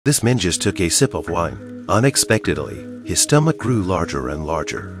This man just took a sip of wine. Unexpectedly, his stomach grew larger and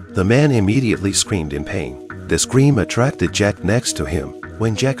larger. The man immediately screamed in pain. The scream attracted Jack next to him.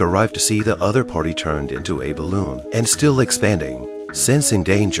 When Jack arrived to see the other party turned into a balloon and still expanding. Sensing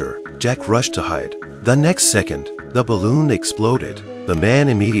danger, Jack rushed to hide. The next second, the balloon exploded. The man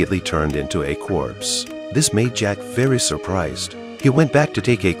immediately turned into a corpse. This made Jack very surprised. He went back to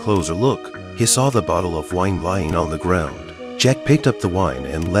take a closer look. He saw the bottle of wine lying on the ground. Jack picked up the wine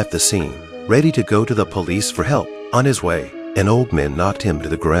and left the scene, ready to go to the police for help. On his way, an old man knocked him to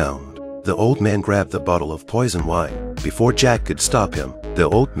the ground. The old man grabbed the bottle of poison wine. Before Jack could stop him, the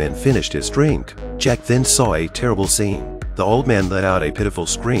old man finished his drink. Jack then saw a terrible scene. The old man let out a pitiful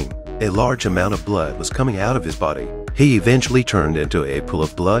scream. A large amount of blood was coming out of his body. He eventually turned into a pool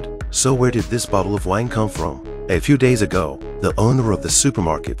of blood. So where did this bottle of wine come from? A few days ago, the owner of the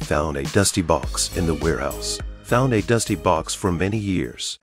supermarket found a dusty box in the warehouse. Found a dusty box for many years.